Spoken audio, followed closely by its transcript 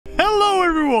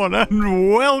everyone,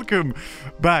 and welcome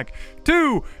back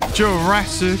to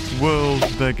Jurassic World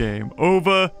The Game.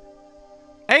 Over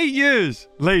 8 years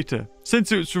later,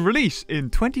 since its release in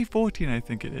 2014, I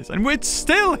think it is. And we're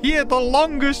still here, the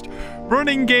longest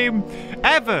running game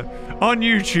ever on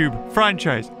YouTube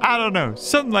franchise. I don't know,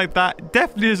 something like that.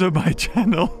 Definitely is on my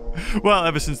channel. Well,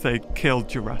 ever since they killed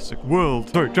Jurassic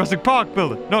World. Sorry, Jurassic Park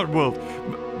builder, not World.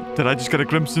 Did I just get a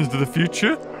glimpse into the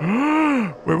future?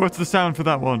 Wait, what's the sound for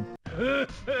that one?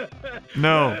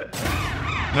 No.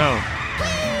 No.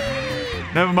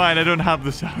 Never mind, I don't have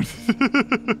the sound.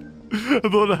 I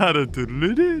thought I had a...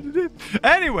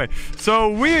 Anyway, so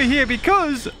we're here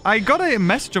because I got a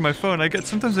message on my phone.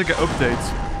 Sometimes I get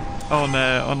updates on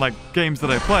like games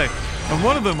that I play. And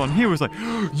one of them on here was like,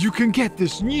 you can get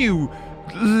this new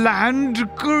land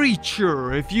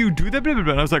creature if you do that, blah, blah,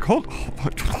 blah. And I was like, hold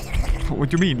what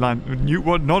do you mean, land?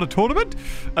 What, not a tournament?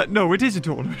 No, it is a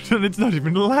tournament, and it's not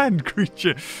even a land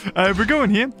creature. We're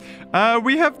going here.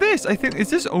 We have this. I think, is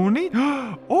this only?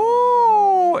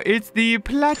 Oh, it's the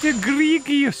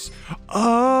PLATYPTERYGIUS.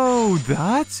 Oh,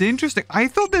 that's interesting. I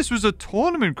thought this was a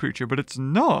tournament creature, but it's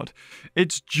not.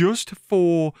 It's just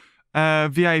for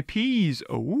VIPs.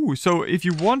 Oh, so if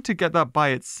you want to get that by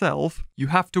itself, you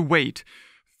have to wait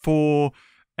for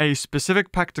a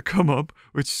specific pack to come up,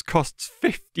 which costs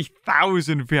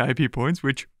 50,000 VIP points,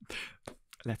 which,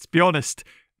 let's be honest,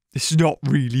 it's not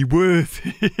really worth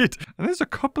it. And there's a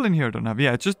couple in here I don't have.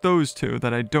 Yeah, just those two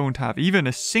that I don't have, even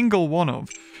a single one of.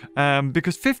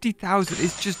 Because 50,000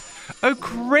 is just a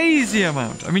crazy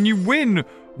amount. I mean, you win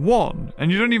one,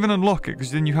 and you don't even unlock it,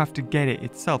 because then you have to get it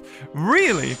itself.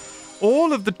 Really?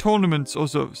 All of the tournaments,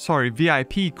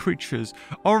 VIP creatures,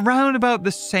 are around about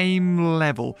the same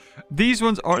level. These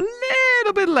ones are a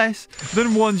little bit less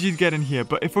than ones you'd get in here.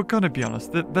 But if we're going to be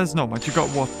honest, there's not much. You've got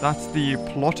what? That's the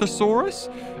Plotosaurus.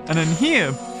 And in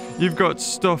here, you've got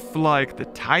stuff like the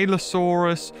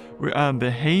Tylosaurus and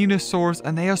the Hanosaurus.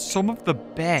 And they are some of the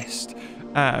best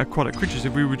aquatic creatures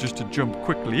if we were just to jump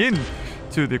quickly in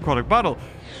to the aquatic battle.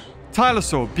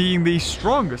 Tylosaur being the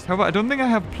strongest. However, I don't think I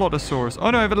have Plotosaurus. Oh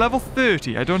no, I have it level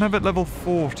 30. I don't have it level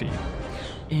 40.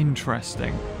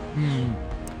 Interesting.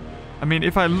 I mean,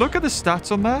 if I look at the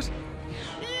stats on that,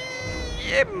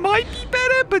 it might be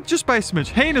better, but just by a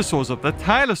smidge. Hanosaur's up there.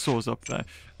 Tylosaur's up there.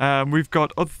 We've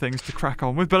got other things to crack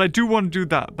on with, but I do want to do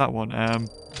that one.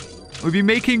 We'll be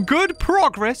making good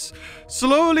progress,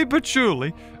 slowly but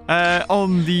surely,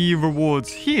 on the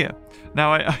rewards here.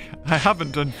 Now, I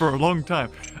haven't done for a long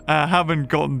time. I haven't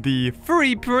gotten the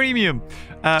free premium.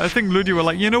 I think Ludy were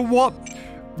like, you know what?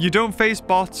 You don't face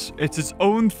bots. It's its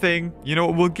own thing. You know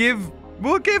what? We'll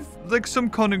give like some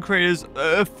content creators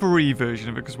a free version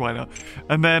of it, because why not?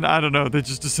 And then, I don't know, they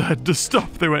just decided to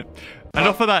stop. They went,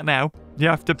 enough of that now. You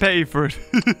have to pay for it.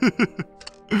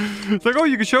 It's like, oh,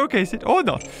 you can showcase it or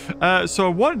not. So I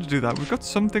wanted to do that. We've got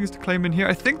some things to claim in here.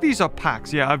 I think these are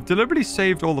packs. Yeah, I've deliberately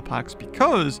saved all the packs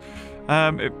because...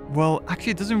 well,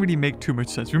 actually, it doesn't really make too much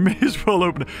sense. We may as well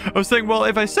open it. I was saying, well,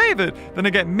 if I save it, then I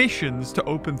get missions to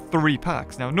open 3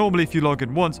 packs. Now, normally, if you log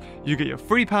in once, you get your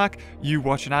free pack, you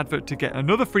watch an advert to get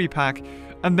another free pack,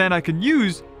 and then I can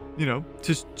use, you know,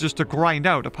 just to grind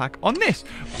out a pack on this.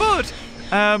 But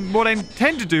what I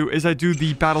intend to do is I do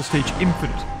the battle stage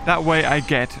infinite. That way, I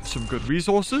get some good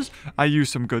resources. I use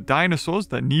some good dinosaurs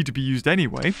that need to be used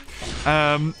anyway.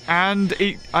 And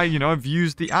I've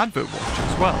used the advert watch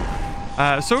as well.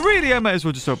 So really, I might as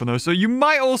well just open those. So you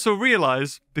might also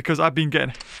realize, because I've been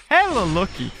getting hella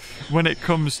lucky when it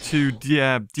comes to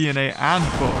DNA and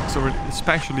bugs, or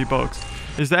especially bugs,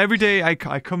 is that every day I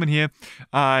come in here,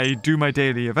 I do my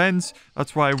daily events.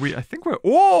 That's why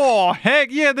oh,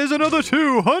 heck yeah, there's another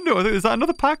 200. Is that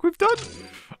another pack we've done?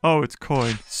 Oh, it's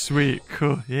coin. Sweet,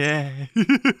 cool, yeah.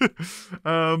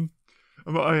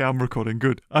 I am recording,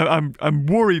 good. I'm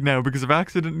worried now because if I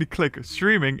accidentally click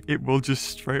streaming, it will just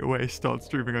straight away start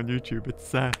streaming on YouTube.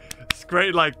 It's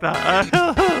great like that.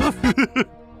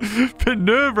 Bit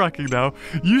nerve-wracking now.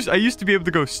 I used to be able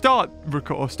to go start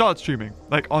streaming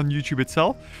like on YouTube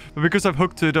itself, but because I've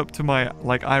hooked it up to my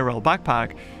like IRL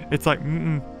backpack, it's like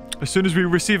as soon as we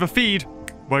receive a feed,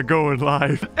 we're going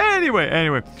live.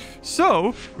 Anyway,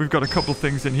 so we've got a couple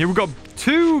things in here. We've got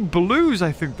 2 blues,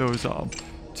 I think those are,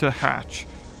 to hatch.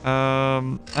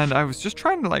 And I was just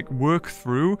trying to like work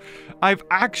through. I've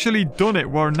actually done it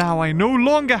where now I no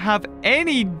longer have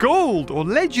any gold or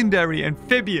legendary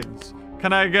amphibians.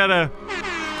 Can I get a...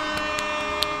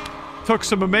 Took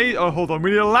some amazing... Oh, hold on. We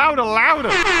need a louder.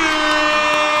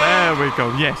 There we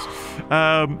go. Yes.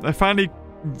 I finally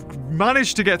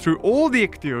managed to get through all the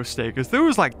ichthyostakers. There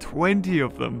was like 20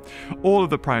 of them. All of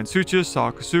the Prionsuchus,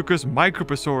 Sarcosuchus,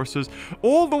 Microposauruses,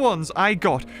 all the ones I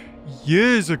got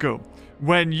years ago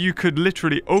when you could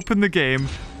literally open the game,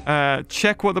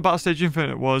 check what the Battle Stage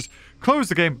Infinite was, close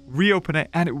the game, reopen it,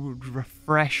 and it would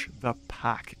refresh the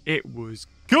pack. It was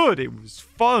good. It was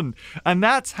fun. And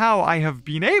that's how I have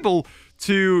been able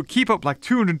to keep up like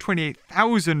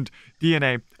 228,000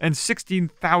 DNA and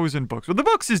 16,000 bucks. Well, the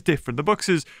bucks is different. The bucks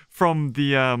is from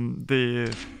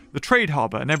the trade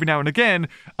harbor, and every now and again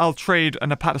I'll trade an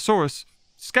Apatosaurus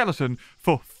skeleton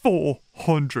for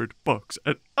 400 bucks,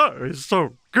 and oh, it's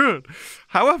so good.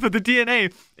 However, the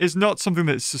DNA is not something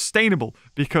that's sustainable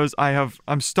because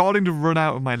I'm starting to run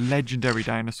out of my legendary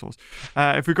dinosaurs.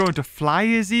 If we go into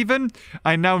flyers even,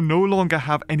 I now no longer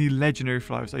have any legendary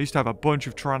flyers. I used to have a bunch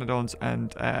of Pteranodons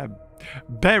and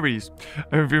berries,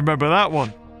 if you remember that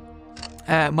one.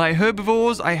 My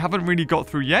herbivores, I haven't really got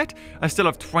through yet. I still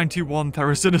have 21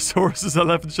 Therizinosaurus,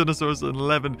 11 Shinosaurus, and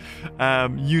 11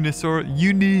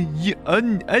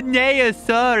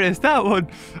 Unyasaurus, that one.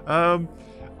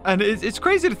 And it's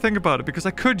crazy to think about it because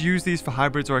I could use these for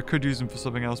hybrids or I could use them for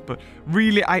something else, but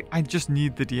really I just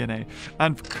need the DNA.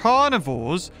 And for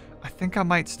carnivores, I think I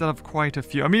might still have quite a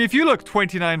few. I mean, if you look,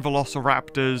 29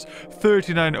 Velociraptors,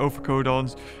 39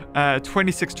 Ophicodons,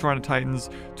 26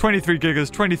 Tyrannotitans, 23 Gigas,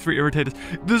 23 Irritators.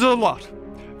 There's a lot.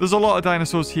 There's a lot of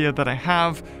dinosaurs here that I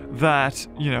have that,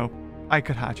 you know, I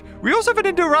could hatch. We also have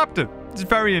an Indoraptor. It's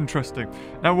very interesting.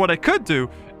 Now, what I could do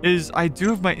is I do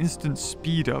have my instant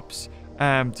speed-ups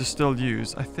to still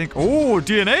use. I think... Oh,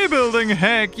 DNA building!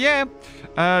 Heck yeah!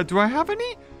 Do I have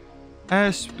any?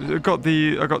 I got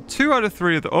 2 out of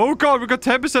 3 of the... Oh god, we've got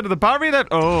 10% of the battery left.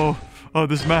 Oh,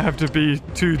 this might have to be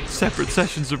 2 separate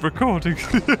sessions of recording.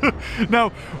 Now,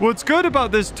 what's good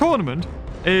about this tournament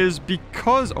is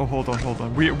because... Oh, hold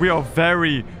on. We are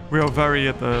very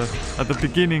at the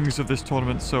beginnings of this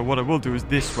tournament. So what I will do is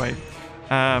this way.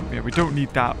 Yeah, we don't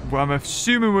need that. I'm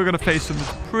assuming we're going to face something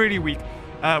pretty weak.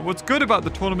 What's good about the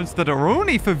tournaments that are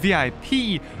only for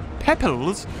VIP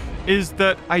Pepples is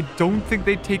that I don't think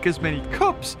they take as many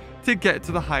cups to get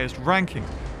to the highest ranking.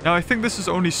 Now, I think this has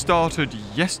only started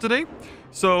yesterday,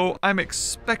 so I'm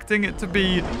expecting it to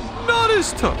be not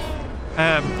as tough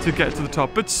to get to the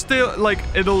top, but still, like,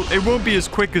 it won't be as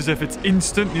quick as if it's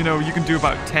instant. You know, you can do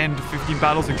about 10 to 15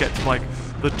 battles and get to, like,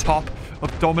 the top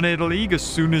of Dominator League as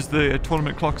soon as the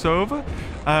tournament clock's over.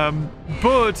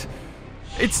 But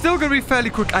it's still going to be fairly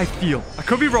quick, I feel. I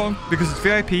could be wrong, because it's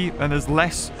VIP, and there's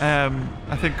less,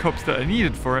 I think, cups that are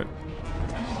needed for it.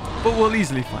 But we'll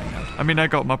easily find out. I mean, I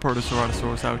got my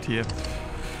Protoceratosaurus out here.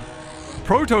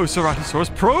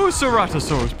 Protoceratosaurus?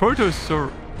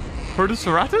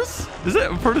 Protoceratus? Is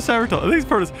it? Protoceratops? I think it's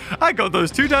Protos. I got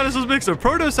those 2 dinosaurs mixed up.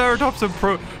 Protoceratops and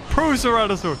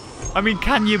Proceratosaurus. I mean,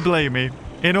 can you blame me?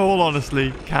 In all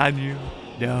honesty, can you?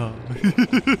 No.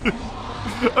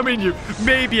 I mean,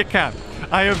 maybe you can.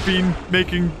 I have been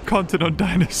making content on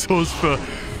dinosaurs for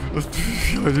a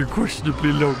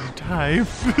unquestionably long time.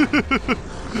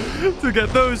 To get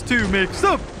those 2 mixed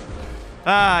up.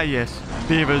 Ah, yes.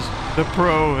 Beavers, the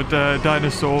pro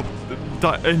dinosaur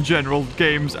in general,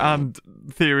 games and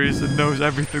theories, and knows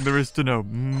everything there is to know.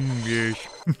 Yes.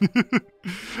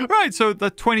 Right, so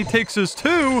that 20 takes us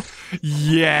to...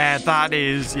 Yeah, that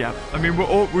is... Yeah. I mean,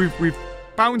 we've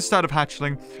bounced out of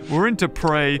hatchling. We're into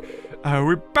prey.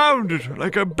 We bounded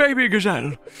like a baby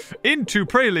gazelle into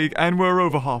Prey League, and we're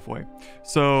over halfway.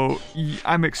 So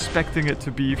I'm expecting it to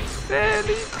be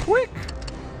fairly quick.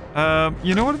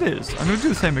 You know what it is? I'm going to do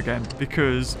the same again,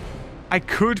 because I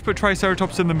could put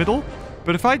Triceratops in the middle,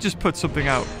 but if I just put something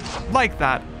out like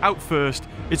that, out first,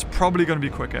 it's probably going to be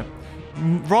quicker.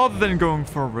 Rather than going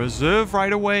for a reserve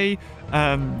right away,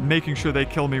 making sure they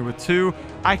kill me with 2,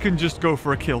 I can just go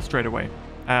for a kill straight away.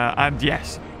 And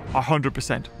yes,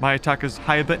 100%. My attack is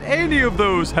higher than any of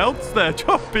those healths there.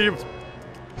 Chop beams.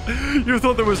 You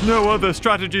thought there was no other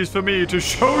strategies for me to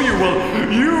show you?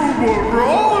 Well, you were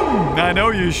wrong. I know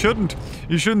you shouldn't.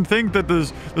 You shouldn't think that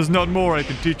there's not more I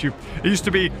can teach you. It used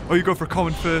to be, oh, you go for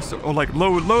common first, or like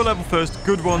low level first,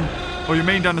 good one, or your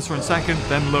main dinosaur in second,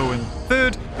 then low in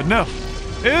third. But no,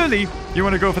 early you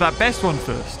want to go for that best one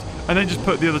first, and then just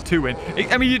put the other 2 in.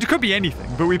 I mean, it could be anything,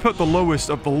 but we put the lowest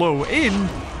of the low in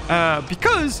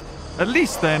because at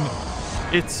least then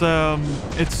it's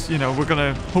you know, we're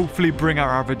gonna hopefully bring our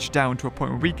average down to a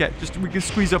point where we can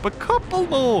squeeze up a couple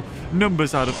more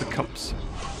numbers out of the cups.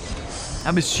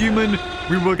 I'm assuming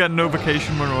we will get no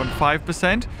vacation when we're on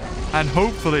 5%, and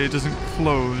hopefully it doesn't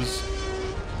close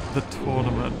the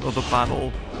tournament or the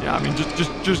battle. Yeah, I mean,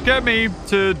 just get me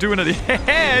to do another.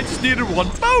 I just needed 1.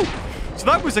 Oh! So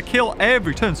that was a kill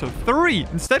every turn. So 3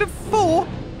 instead of 4.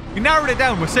 We narrowed it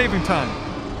down. We're saving time.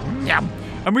 Yum.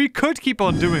 And we could keep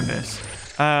on doing this.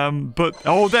 But,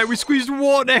 oh, there we squeezed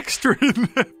 1 extra in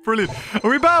there. Brilliant. And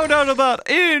we bound out of that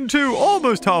into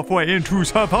almost halfway into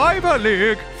Survivor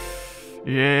League.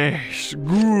 Yes.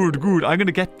 Good, good. I'm going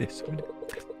to get this.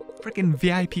 Freaking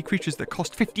VIP creatures that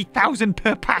cost 50,000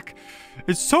 per pack.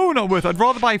 It's so not worth it. I'd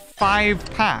rather buy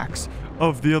 5 packs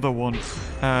of the other one.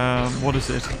 What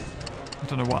is it? I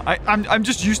don't know what. I'm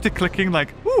just used to clicking like,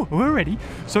 ooh, we're ready.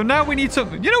 So now we need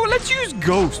something. You know what? Let's use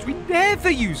Ghost. We never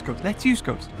use Ghost. Let's use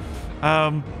Ghost.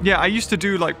 Yeah, I used to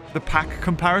do like the pack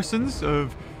comparisons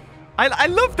of... I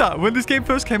love that. When this game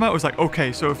first came out, it was like,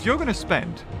 okay, so if you're going to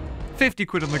spend 50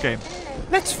 quid on the game,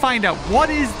 let's find out what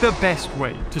is the best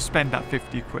way to spend that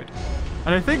 50 quid.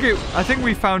 And I think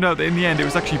we found out that in the end, it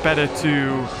was actually better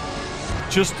to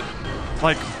just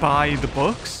like buy the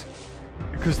books,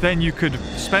 because then you could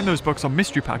spend those bucks on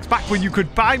mystery packs back when you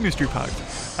could buy mystery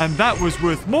packs, and that was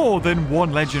worth more than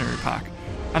 1 legendary pack.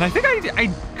 And I think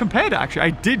I compared it, actually. I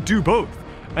did do both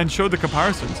and showed the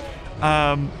comparisons.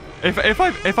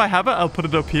 If I have it, I'll put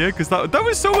it up here, because that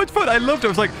was so much fun. I loved it.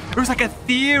 It was like a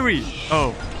theory.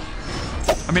 Oh.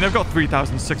 I mean, I've got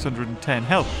 3,610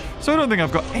 health, so I don't think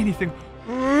I've got anything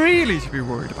really to be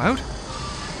worried about.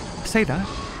 I say that.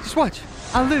 Just watch.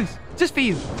 I'll lose. Just for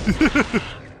you.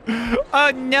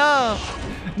 Oh, no.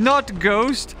 Not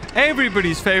Ghost.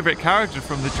 Everybody's favorite character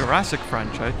from the Jurassic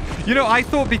franchise. You know, I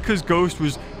thought because Ghost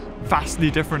was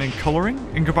vastly different in coloring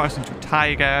in comparison to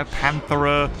Tiger,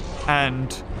 Panthera,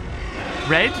 and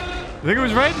Red. I think it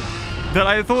was Red. That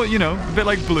I thought, you know, a bit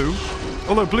like Blue.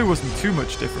 Although Blue wasn't too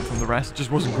much different from the rest. It just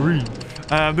wasn't green.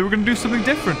 They were going to do something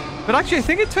different. But actually, I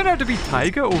think it turned out to be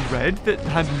Tiger or Red that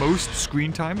had most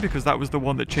screen time, because that was the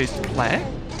one that chased Claire.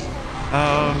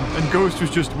 And Ghost was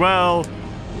just, well...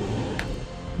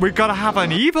 We've got to have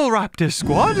an evil raptor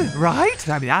squad, right?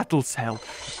 I mean, that'll sell.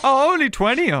 Oh, only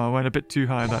 20? Oh, I went a bit too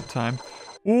high that time.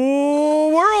 Oh,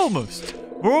 we're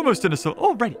almost in a...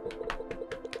 Already.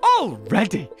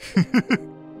 Already.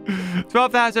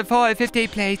 12,450,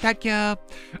 please. Thank you.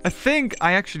 I think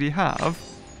I actually have...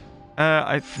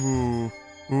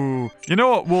 You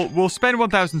know what? We'll spend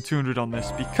 1,200 on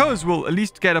this, because we'll at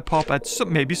least get a pop at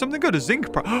maybe something good. A zinc.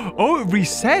 Oh, it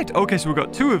reset. Okay, so we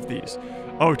got 2 of these.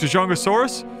 Oh,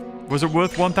 Tajongosaurus. Was it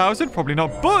worth 1,000? Probably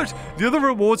not. But the other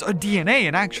rewards are DNA,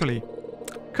 and actually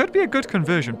could be a good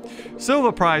conversion.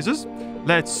 Silver prizes.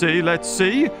 Let's see. A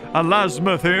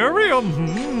Lasmatherium.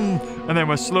 And then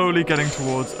we're slowly getting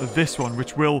towards this one,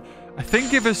 which will, I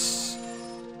think, give us...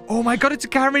 Oh my god, it's a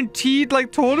guaranteed,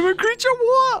 like, tournament creature?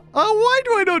 What? Oh, why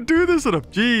do I not do this enough?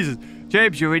 Jesus.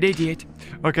 James, you're an idiot.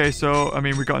 Okay, so, I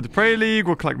mean, we got into Prey League.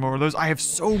 We'll collect more of those. I have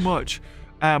so much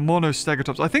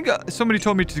Monostegotops. I think somebody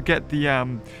told me to get the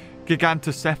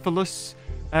Gigantocephalus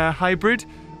hybrid,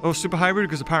 or super hybrid,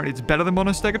 because apparently it's better than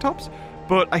Monostegotops.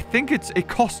 But I think it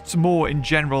costs more in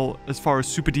general as far as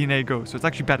super DNA goes. So it's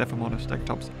actually better for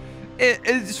Monostegotops.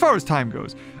 As far as time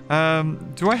goes.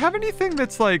 Do I have anything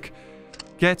that's like...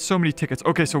 Get so many tickets.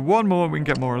 Okay, so one more, we can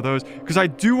get more of those. Because I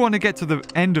do want to get to the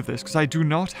end of this, because I do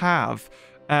not have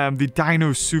the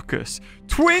Dinosuchus.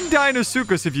 Twin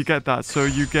Dinosuchus, if you get that. So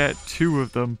you get 2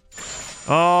 of them.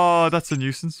 Oh, that's a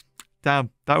nuisance.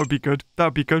 Damn, that would be good. That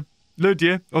would be good.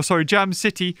 Lydia. Oh, sorry, Jam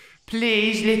City.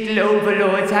 Please, little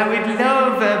overlords, I would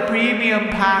love a premium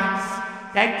pass.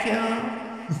 Thank you.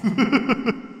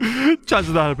 Chances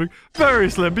of that happening.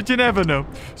 Very slim, but you never know.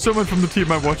 Someone from the team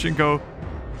might watch it and go,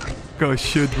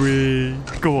 should we?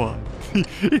 Go on.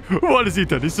 What has he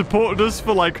done? He supported us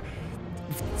for like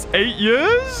 8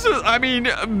 years? I mean,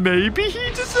 maybe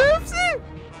he deserves it?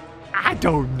 I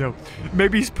don't know.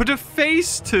 Maybe he's put a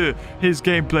face to his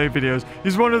gameplay videos.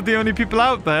 He's one of the only people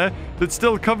out there that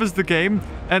still covers the game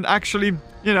and actually,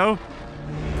 you know,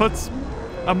 puts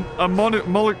a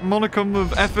monicum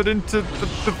of effort into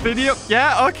the video.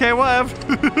 Yeah, okay, whatever.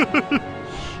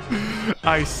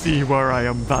 I see where I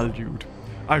am valued.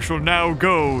 I shall now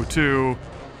go to...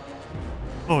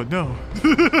 Oh, no.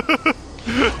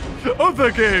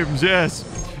 Other games, yes.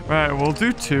 Right, we'll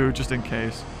do 2 just in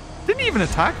case. Didn't even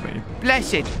attack me.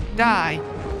 Blessed, die.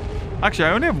 Actually,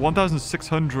 I only have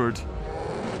 1,600.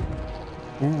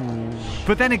 Ooh.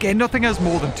 But then again, nothing has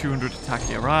more than 200 attack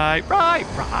here. Right.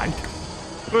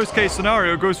 Worst case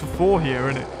scenario goes for 4 here,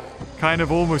 and it kind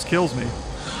of almost kills me.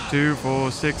 2,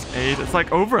 4, 6, 8. It's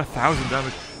like over 1,000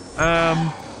 damage.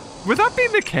 With that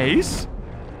being the case,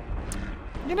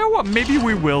 you know what? Maybe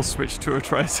we will switch to a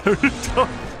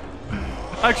Triceratops.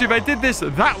 Actually, if I did this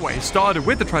that way, started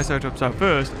with the Triceratops out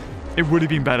first, it would have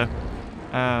been better.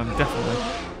 Definitely.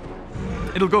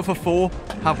 It'll go for 4,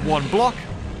 have 1 block,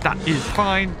 That is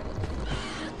fine.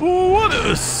 What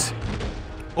else?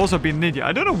 Also, being an idiot,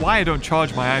 I don't know why I don't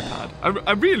charge my iPad.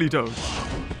 I really don't.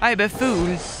 I'm a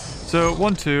fool. So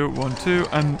 1, 2, 1, 2,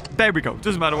 and there we go.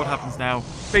 Doesn't matter what happens now.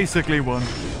 Basically 1.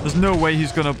 There's no way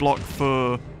he's gonna block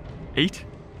for 8?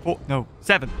 4? No,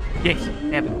 7. Yes,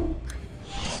 7.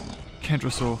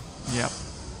 Kendrasaur. Yeah.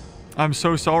 I'm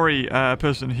so sorry,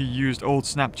 person who used old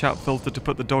Snapchat filter to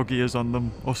put the dog ears on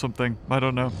them or something. I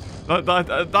don't know.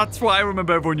 That's what I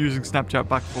remember everyone using Snapchat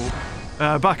back for.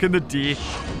 Back in the day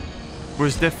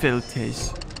was the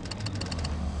filters.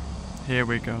 Here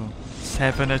we go.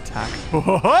 7 attack.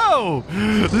 Oh,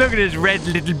 look at his red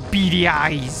little beady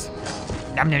eyes.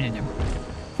 Nom, nom, nom, nom.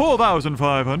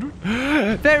 4,500.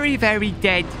 Very, very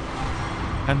dead.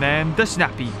 And then the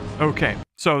snappy. Okay,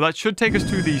 so that should take us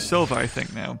to the silver, I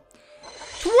think, now.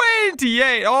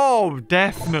 28. Oh,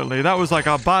 definitely. That was like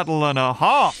a battle and a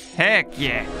half. Heck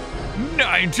yeah.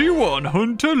 91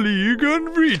 Hunter League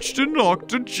unreached and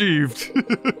locked achieved.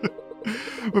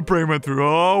 My brain went through.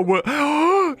 Oh,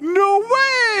 no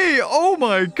way! Oh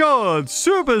my god!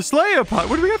 Super Slayer pack.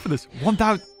 What do we get for this?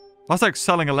 1,000. That's like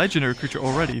selling a legendary creature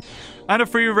already. And a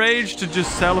free rage to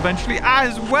just sell eventually,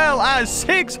 as well as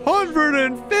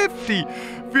 650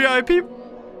 VIP.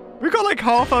 We got like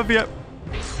half our VIP.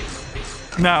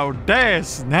 Now,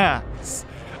 that's nice.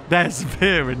 That's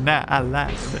very nice. I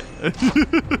like it.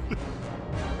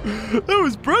 That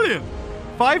was brilliant.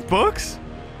 $5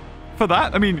 for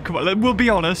that? I mean, come on, we'll be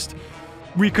honest.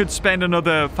 We could spend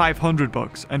another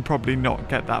 $500 and probably not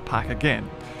get that pack again.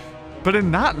 But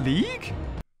in that league,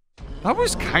 that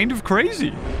was kind of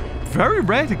crazy. Very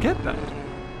rare to get that.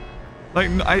 Like,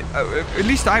 at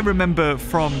least I remember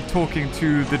from talking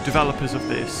to the developers of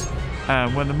this,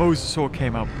 when the Mosasaur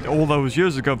came out all those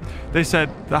years ago, they said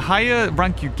the higher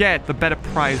rank you get, the better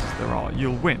prizes there are.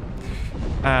 You'll win.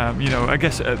 You know, I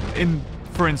guess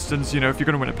for instance, you know, if you're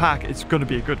going to win a pack, it's going to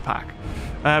be a good pack.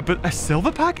 But a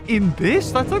silver pack in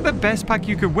this? That's like the best pack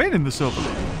you could win in the silver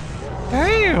league.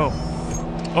 Damn.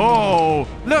 Oh,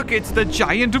 look, it's the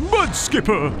giant mud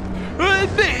skipper.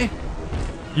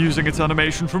 Using its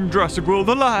animation from Jurassic World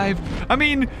Alive. I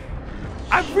mean,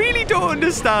 I really don't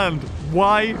understand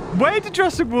why. Where did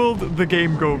Jurassic World the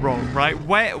game go wrong, right?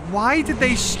 Why did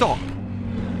they stop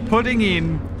putting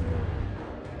in,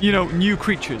 you know, new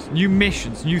creatures, new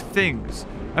missions, new things?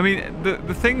 I mean,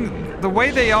 the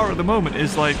way they are at the moment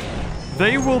is like,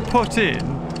 they will put in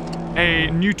a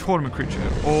new tournament creature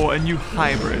or a new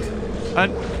hybrid.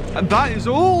 And that is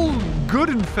all good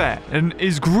and fair and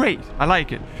is great. I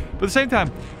like it. But at the same time,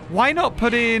 why not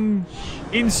put in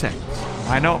insects?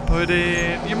 Why not put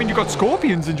in... I mean, you've got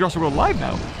scorpions in Jurassic World Live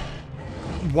now.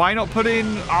 Why not put in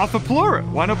Arthropleura?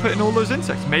 Why not put in all those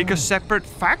insects? Make a separate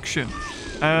faction.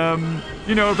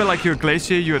 You know, a bit like your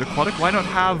glacier, you had aquatic. Why not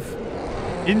have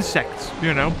insects,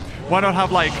 you know? Why not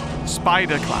have, like,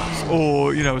 spider class?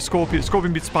 Or, you know,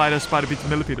 scorpion beats spider, spider beats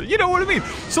millipede. You know what I mean?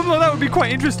 Something like that would be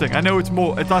quite interesting. I know it's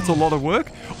more... That's a lot of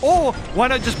work. Or, why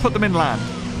not just put them in land?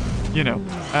 You know,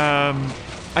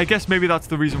 I guess maybe that's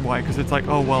the reason why, because it's like,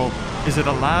 oh, well, is it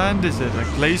a land? Is it a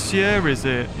glacier? Is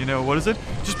it, you know, what is it?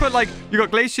 Just put, like, you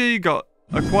got glacier, you got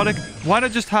aquatic. Why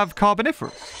not just have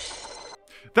carboniferous?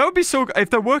 That would be so... If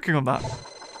they're working on that,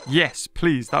 yes,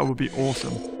 please, that would be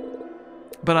awesome.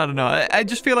 But I don't know. I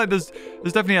just feel like there's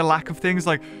definitely a lack of things.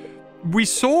 Like, we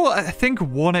saw, I think,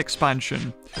 one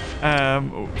expansion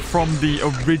from the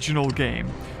original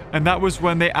game, and that was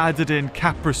when they added in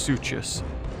Caprisuchus.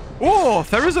 Oh,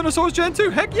 Therizinosaurus Gen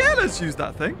 2. Heck yeah, let's use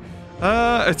that thing.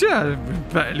 Yeah,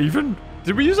 better even.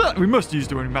 Did we use that? We must have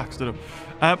used it when we maxed it up.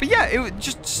 But yeah, it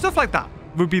just stuff like that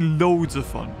would be loads of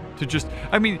fun to just...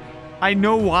 I mean, I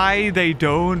know why they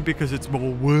don't, because it's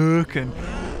more work, and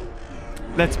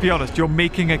let's be honest, you're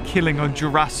making a killing on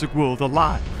Jurassic World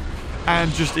Alive.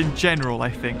 And just in general,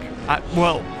 I think.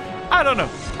 Well, I don't know.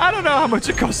 I don't know how much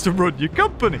it costs to run your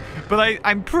company, but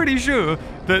I'm pretty sure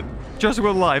that Jurassic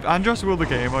World Live and Jurassic World The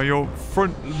Game are your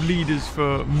front leaders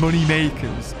for money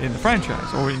makers in the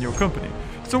franchise or in your company.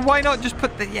 So why not just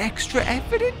put the extra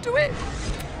effort into it?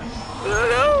 I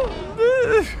don't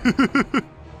know.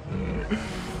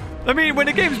 I mean, when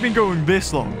a game's been going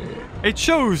this long, it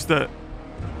shows that,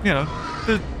 you know,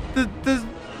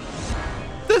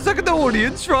 there's like an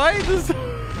audience, right?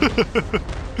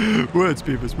 Words,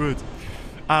 Beavers, words.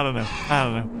 I don't know.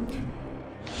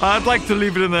 I'd like to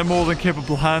leave it in their more than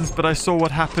capable hands, but I saw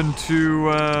what happened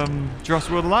to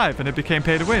Jurassic World Alive, and it became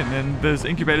pay to win. And there's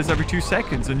incubators every 2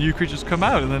 seconds, and new creatures come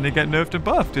out, and then they get nerfed and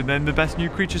buffed, and then the best new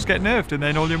creatures get nerfed, and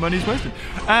then all your money's wasted.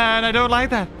 And I don't like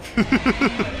that.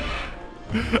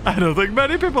 I don't think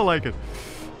many people like it.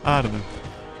 I don't know.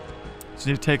 Just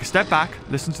need to take a step back,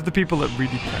 listen to the people that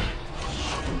really care.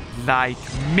 Like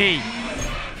me.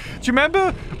 Do you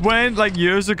remember when, like,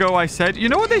 years ago I said, you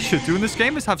know what they should do in this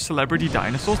game is have celebrity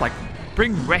dinosaurs? Like,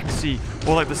 bring Rexy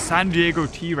or, like, the San Diego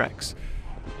T-Rex.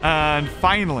 And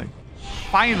finally,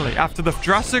 after the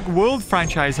Jurassic World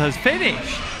franchise has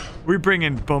finished, we bring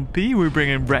in Bumpy, we bring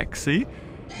in Rexy.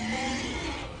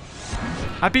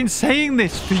 I've been saying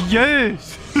this for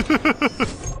years.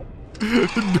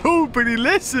 Nobody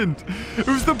listened. It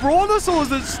was the Brontosaurs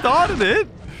that started it.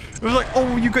 It was like,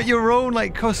 oh, you got your own,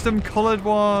 like, custom colored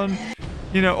one.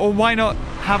 You know, or why not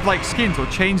have, like, skins or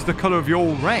change the color of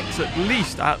your Rex at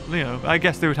least? You know, I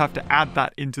guess they would have to add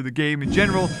that into the game in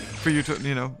general for you to,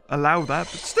 you know, allow that.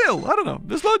 But still, I don't know.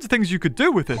 There's loads of things you could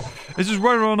do with it. It's just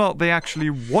whether or not they actually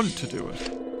want to do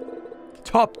it.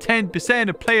 Top 10%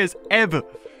 of players ever.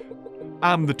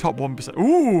 I'm the top 1%.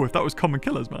 Ooh, if that was Common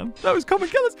Killers, man. That was Common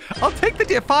Killers. I'll take the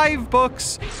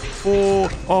 $5 for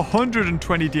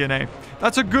 120 DNA.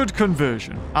 That's a good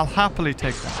conversion. I'll happily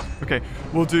take that. Okay,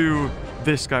 we'll do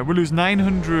this guy. We'll lose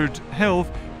 900 health,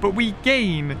 but we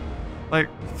gain, like,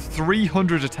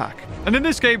 300 attack. And in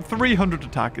this game, 300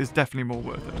 attack is definitely more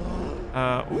worth it.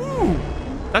 Ooh,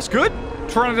 that's good.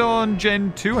 Pteranodon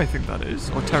Gen 2, I think that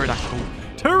is. Or Pterodactyl.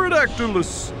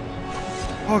 Pterodactylus.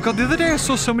 Oh, God, the other day I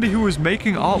saw somebody who was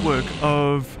making artwork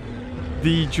of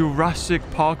the Jurassic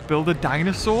Park Builder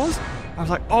dinosaurs. I was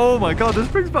like, oh my God, this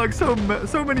brings back so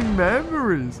many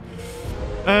memories.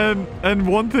 And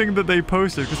one thing that they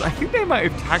posted, because I think they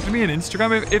might have tagged me on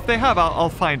Instagram. If they have, I'll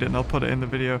find it and I'll put it in the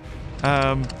video.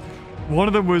 One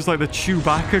of them was like the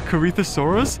Chewbacca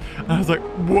Corythosaurus. And I was like,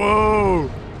 whoa.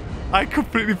 I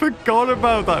completely forgot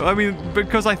about that. I mean,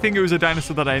 because I think it was a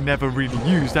dinosaur that I never really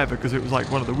used ever, because it was like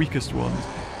one of the weakest ones.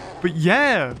 But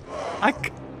yeah, I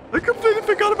completely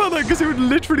forgot about that, because it would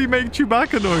literally make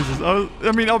Chewbacca noises.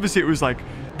 I mean, obviously it was like,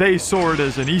 they saw it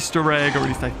as an Easter egg, or at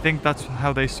least I think that's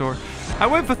how they saw it. I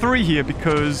went for 3 here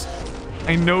because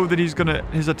I know that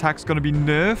his attack's gonna be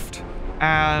nerfed.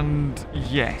 And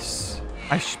yes,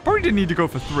 I probably didn't need to go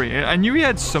for 3. I knew he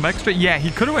had some extra. Yeah, he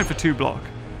could have went for 2 block.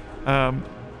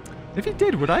 If he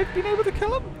did, would I have been able to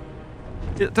kill him?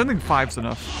 I don't think 5's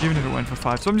enough, even if it went for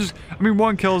 5. So I mean,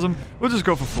 1 kills him. We'll just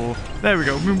go for 4. There we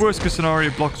go. I mean, worst case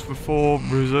scenario, blocks for 4,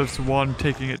 reserves to 1,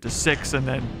 taking it to 6, and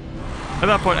then at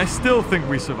that point, I still think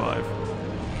we survive.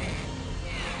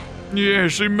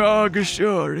 Yes,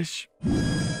 Margosaurus.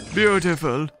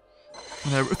 Beautiful.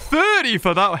 30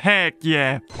 for that. Heck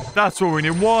yeah. That's what we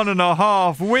need.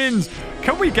 1.5 wins.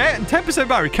 Can we get 10%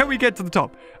 Barry? Can we get to the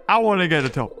top? I want to get to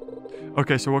the top.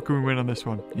 Okay, so what can we win on this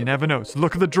one? You never know. So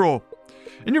look at the draw.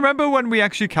 And you remember when we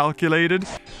actually calculated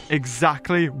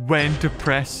exactly when to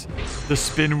press the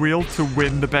spin wheel to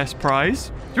win the best prize?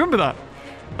 Do you remember that?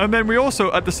 And then we also,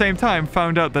 at the same time,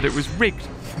 found out that it was rigged.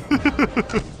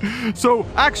 So,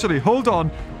 actually, hold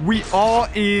on. We are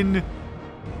in,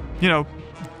 you know,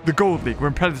 the Gold League. We're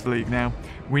in Predator League now.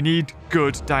 We need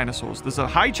good dinosaurs. There's a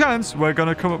high chance we're going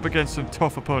to come up against some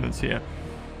tough opponents here.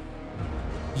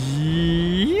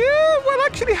 Yeah, well,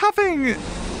 actually having...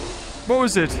 What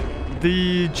was it?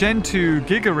 The Gen 2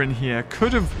 Giga in here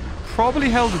could have probably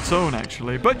held its own,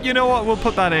 actually. But you know what? We'll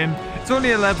put that in. It's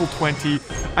only a level 20.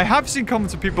 I have seen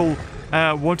comments of people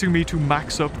wanting me to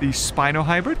max up the Spino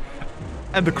hybrid.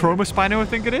 And the Chroma Spino, I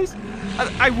think it is.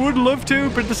 I would love to,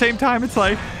 but at the same time, it's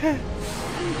like...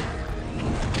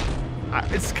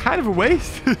 it's kind of a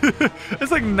waste.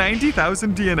 It's like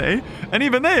 90,000 DNA. And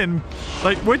even then,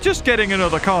 like, we're just getting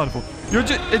another carnival.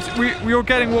 We're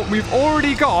getting what we've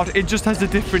already got. It just has a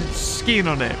different skin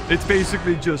on it. It's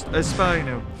basically just a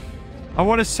Spino. I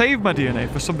want to save my DNA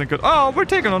for something good. Oh, we're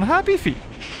taking on Happy Feet.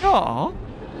 Aww.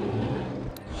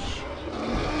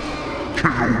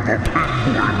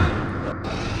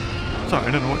 Sorry,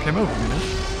 I don't know what came over me there.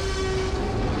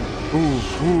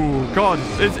 Ooh, God.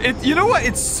 You know what?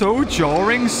 It's so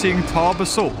jarring seeing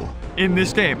Tarbosaur in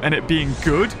this game and it being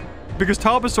good. Because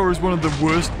Tarbosaur is one of the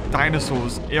worst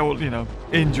dinosaurs, you know,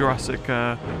 in Jurassic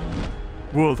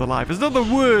World alive. It's not the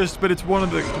worst, but it's one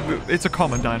of the... It's a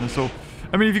common dinosaur.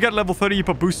 I mean, if you get level 30, you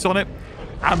put boosts on it,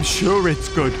 I'm sure it's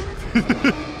good.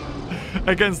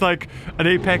 Against, like, an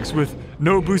Apex with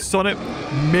no boosts on it,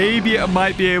 maybe it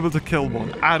might be able to kill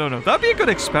one. I don't know. That'd be a good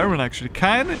experiment, actually.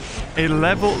 Can a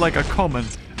level, like a common,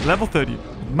 level 30,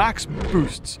 max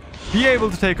boosts, be able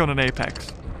to take on an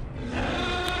Apex?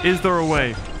 Is there a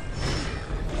way?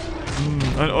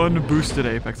 An unboosted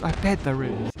Apex. I bet there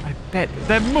is. I bet.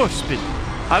 There must be.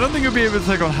 I don't think you'll be able to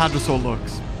take on Hadrosaur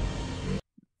Lux.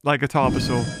 Like a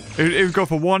Tarbosaur. It would go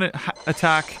for 1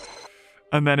 attack,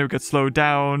 and then it would get slowed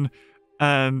down.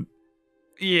 And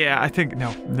Yeah, I think...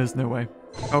 No, there's no way.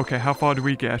 Okay, how far do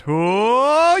we get?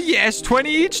 Oh, yes, 20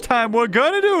 each time. We're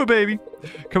gonna do it, baby.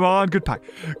 Come on, good pack.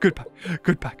 Good pack.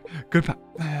 Good pack. Good pack.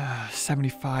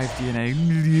 75 DNA.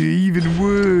 Even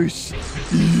worse.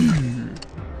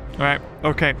 Alright,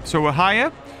 okay. So we're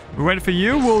higher. We went for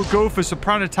you. We'll go for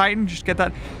Soprano Titan. Just get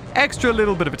that extra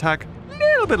little bit of attack. A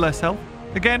little bit less health.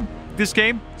 Again, this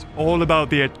game, it's all about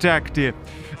the attack, dear.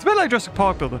 It's a bit like Jurassic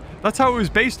Park Builder. That's how it was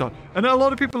based on. And a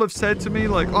lot of people have said to me,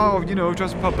 like, oh, you know, if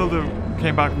Jurassic Park Builder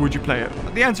came back, would you play it?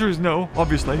 The answer is no,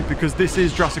 obviously, because this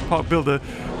is Jurassic Park Builder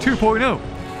 2.0.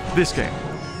 This game.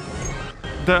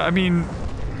 I mean,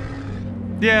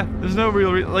 yeah, there's no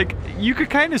real... like, you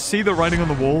could kind of see the writing on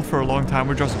the wall for a long time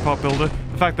with Jurassic Park Builder.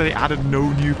 The fact that they added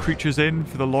no new creatures in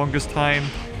for the longest time.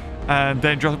 And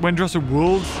then when Jurassic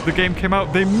World, the game came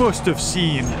out, they must have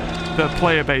seen the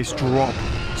player base drop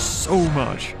so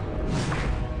much.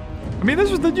 I mean,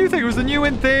 this was the new thing. It was the new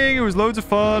in thing. It was loads of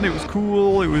fun. It was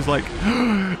cool. It was like...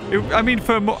 I mean,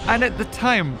 and at the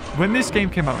time, when this game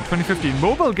came out in 2015,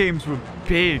 mobile games were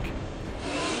big.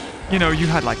 You know, you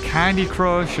had like Candy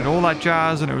Crush and all that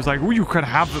jazz, and it was like, oh, you could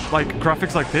have like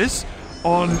graphics like this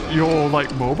on your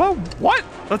like mobile? What?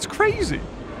 That's crazy.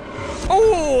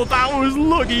 Oh, that was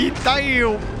lucky.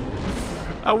 Damn.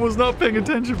 I was not paying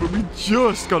attention, but we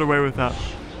just got away with that.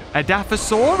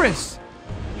 Adaphosaurus.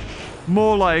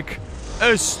 More like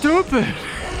a stupid.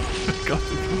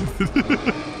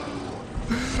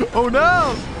 Oh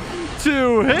no.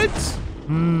 2 hits?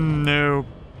 No.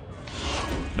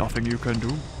 Nothing you can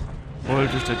do. Or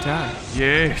just attack.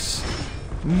 Yes.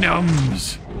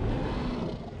 Numbs.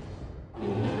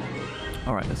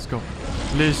 Alright, let's go.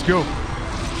 Let's go.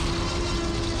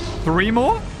 3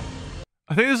 more?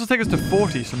 I think this will take us to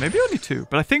 40, so maybe only 2.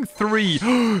 But I think 3.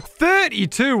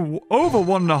 32! Over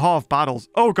 1.5 battles.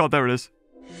 Oh god, there it is.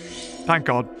 Thank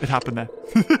god, it happened there.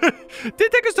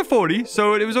 Did take us to 40,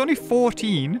 so it was only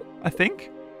 14, I think.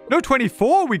 No,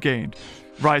 24 we gained.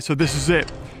 Right, so this is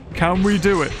it. Can we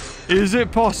do it? Is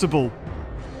it possible?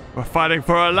 We're fighting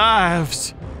for our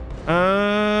lives.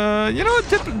 You know what?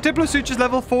 Diplosuch is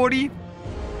level 40?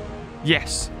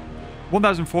 Yes.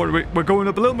 1040. We're going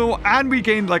up a little more, and we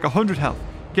gained like 100 health.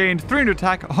 Gained 300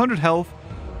 attack, 100 health,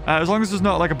 as long as there's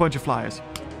not like a bunch of flyers.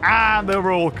 And they're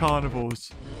all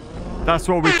carnivores. That's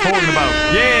what we're talking about.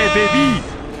 Yeah, baby.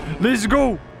 Let's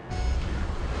go.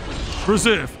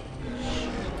 Reserve.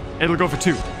 It'll go for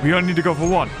 2. We only need to go for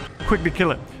 1. Quickly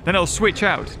kill it. Then it'll switch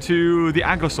out to the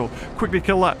Ankylosaur. Quickly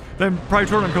kill that. Then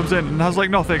Praetorium comes in and has like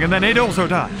nothing, and then it also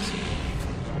dies.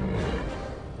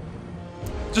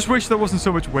 Just wish there wasn't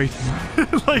so much waiting.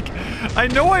 Like, I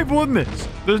know I've won this.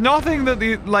 There's nothing that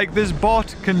this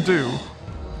bot can do.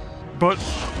 But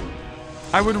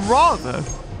I would rather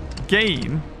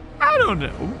gain, I don't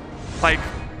know, like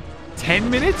 10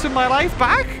 minutes of my life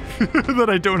back that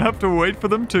I don't have to wait for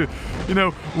them to, you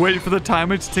know, wait for the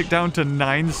timer to tick down to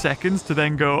 9 seconds to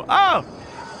then go, oh,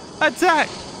 attack.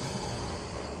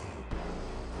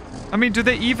 I mean, do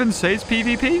they even say it's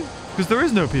PvP? Because there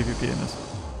is no PvP in this.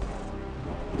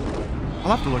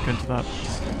 I'll have to look into that.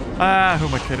 Who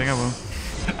am I kidding? I won't.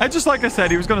 And just like I said,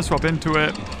 he was going to swap into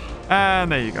it.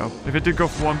 And there you go. If it did go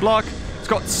for 1 block, it's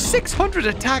got 600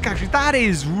 attack, actually. That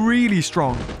is really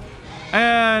strong.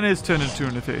 And it's turned into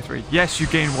 233. Yes, you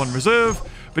gain 1 reserve,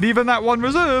 but even that 1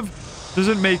 reserve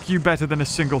doesn't make you better than a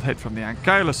single hit from the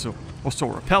Ankylosaur. Or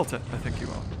Sauropelta, I think you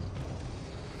are.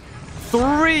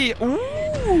 3.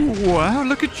 Ooh, wow,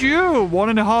 look at you.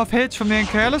 1.5 hits from the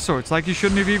Ankylosaur. It's like you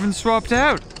shouldn't have even swapped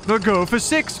out. They'll go for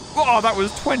 6. Oh, that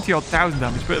was 20,000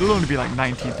 damage, but it'll only be like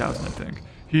 19,000, I think.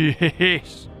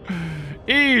 Yes.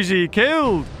 Easy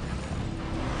killed.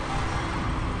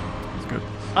 That's good.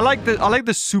 I like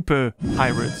the super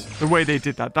hybrids. The way they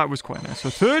did that. That was quite nice.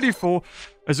 So 34.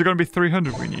 Is it going to be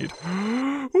 300 we need?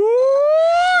 Ooh,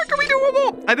 can we do 1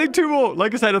 more? I think 2 more.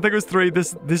 Like I said, I think it was 3.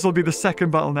 This will be the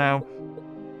second battle now.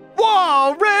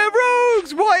 Wow, rare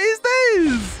rogues! What is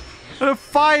this?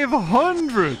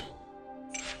 500.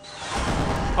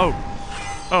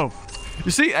 Oh.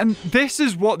 You see, and this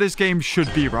is what this game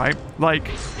should be, right? Like,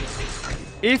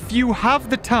 if you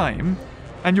have the time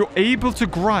and you're able to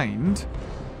grind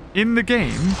in the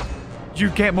game, you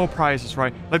get more prizes,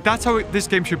 right? Like, that's how this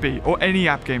game should be, or any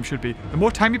app game should be. The more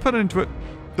time you put into it,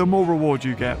 the more reward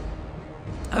you get.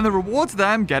 And the rewards that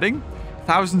I'm getting,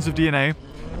 thousands of DNA,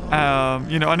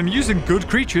 you know, and I'm using good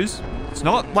creatures. It's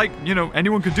not like, you know,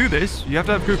 anyone could do this. You have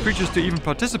to have good creatures to even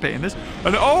participate in this.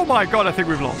 And oh my god, I think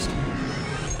we've lost.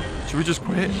 Should we just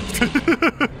quit?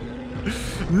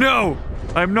 No!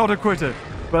 I'm not a quitter.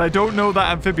 But I don't know that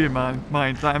amphibian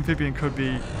mind. That amphibian could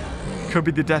be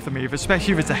the death of me,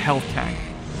 especially if it's a health tank.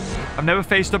 I've never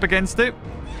faced up against it,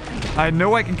 I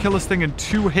know I can kill this thing in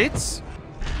 2 hits.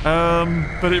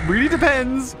 But it really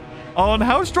depends on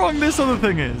how strong this other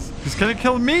thing is. Because can it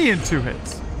kill me in 2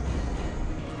 hits?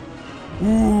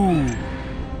 Ooh.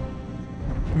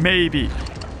 Maybe.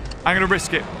 I'm going to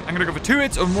risk it. I'm going to go for 2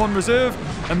 hits and 1 reserve.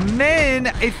 And then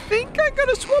I think I'm going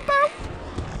to swap out.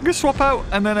 I'm going to swap out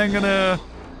and then I'm going to...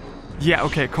 Yeah,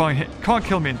 okay. Can't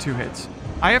kill me in 2 hits.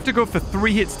 I have to go for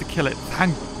 3 hits to kill it.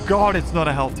 Thank God it's not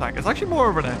a health tank. It's actually more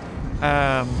of an...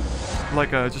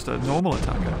 just a normal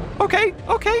attacker. Okay.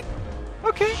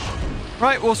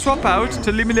 Right, we'll swap out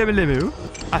to Limu.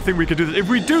 I think we can do this. If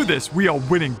we do this, we are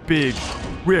winning big.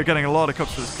 We are getting a lot of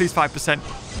cups for this. Please,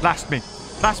 5%. Last me.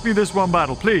 Last me this one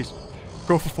battle, please.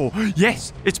 Go for 4.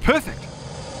 Yes, it's perfect.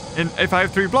 And if I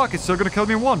have 3 block, it's still going to kill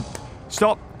me in 1.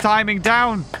 Stop timing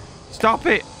down. Stop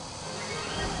it.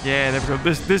 Yeah, there we go.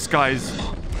 This guy's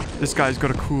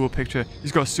got a cool picture.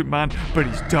 He's got a Superman, but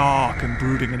he's dark and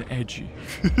brooding and edgy.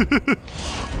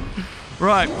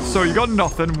 Right, so you got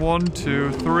nothing. 1,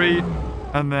 2, 3,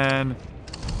 and then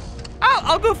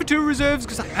I'll go for 2 reserves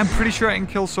because I'm pretty sure I can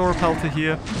kill Sora Pelter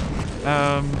here.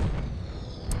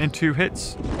 In 2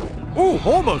 hits. Ooh,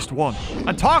 almost 1.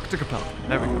 Antarctica Pelter.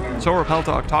 There we go. Sora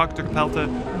Pelter, Antarctica Pelter,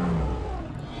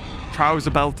 Trouser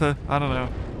Belter. I don't know.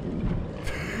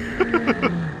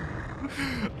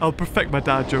 I'll perfect my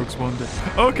dad jokes one day.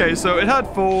 Okay, so it had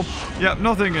 4. Yep,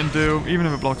 nothing can do. Even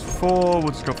if it blocks for 4, we'll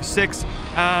just go for 6.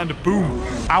 And boom.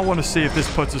 I want to see if this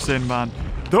puts us in, man.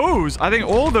 I think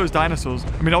all those dinosaurs,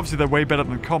 I mean, obviously they're way better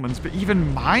than commons, but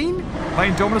even mine? My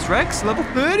Indominus Rex, level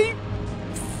 30?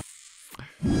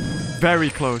 Very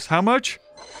close. How much?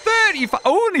 35.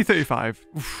 Only 35.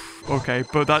 Oof, okay,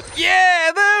 but that...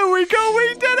 Yeah, there we go.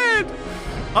 We did it.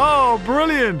 Oh,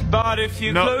 brilliant. But if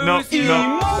you No.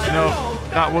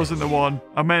 That wasn't the one.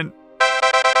 I meant...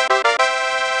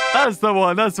 That's the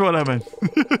one. That's what I meant.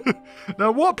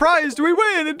 Now, what prize do we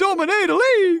win and dominate a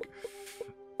league?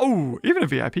 Oh, even a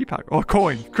VIP pack. Or a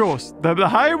coin, of course. The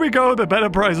higher we go, the better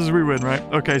prizes we win, right?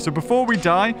 Okay, so before we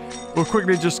die, we'll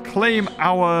quickly just claim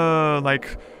our,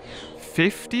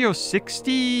 50 or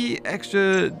 60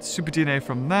 extra Super DNA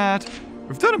from that.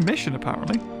 We've done a mission,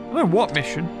 apparently. I don't know what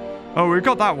mission. Oh, we've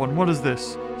got that one. What is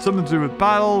this? Something to do with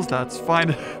battles. That's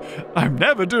fine. I'm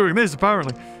never doing this,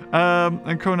 apparently.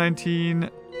 And Code 19.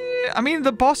 Yeah, I mean,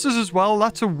 the bosses as well.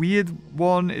 That's a weird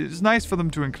one. It's nice for them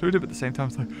to include it, but at the same time,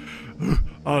 it's like...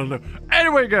 I don't know.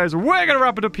 Anyway, guys, we're going to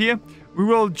wrap it up here. We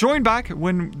will join back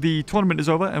when the tournament is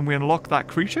over and we unlock that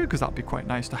creature, because that'd be quite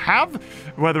nice to have.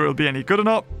 Whether it'll be any good or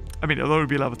not, I mean, it'll only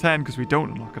be level 10 because we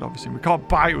don't unlock it, obviously. We can't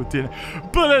buy it with dinner.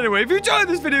 But anyway, if you enjoyed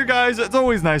this video, guys, it's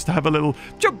always nice to have a little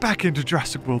jump back into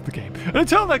Jurassic World the game. And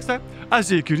until next time, I'll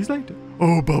see you cuties later.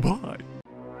 Oh, bye-bye.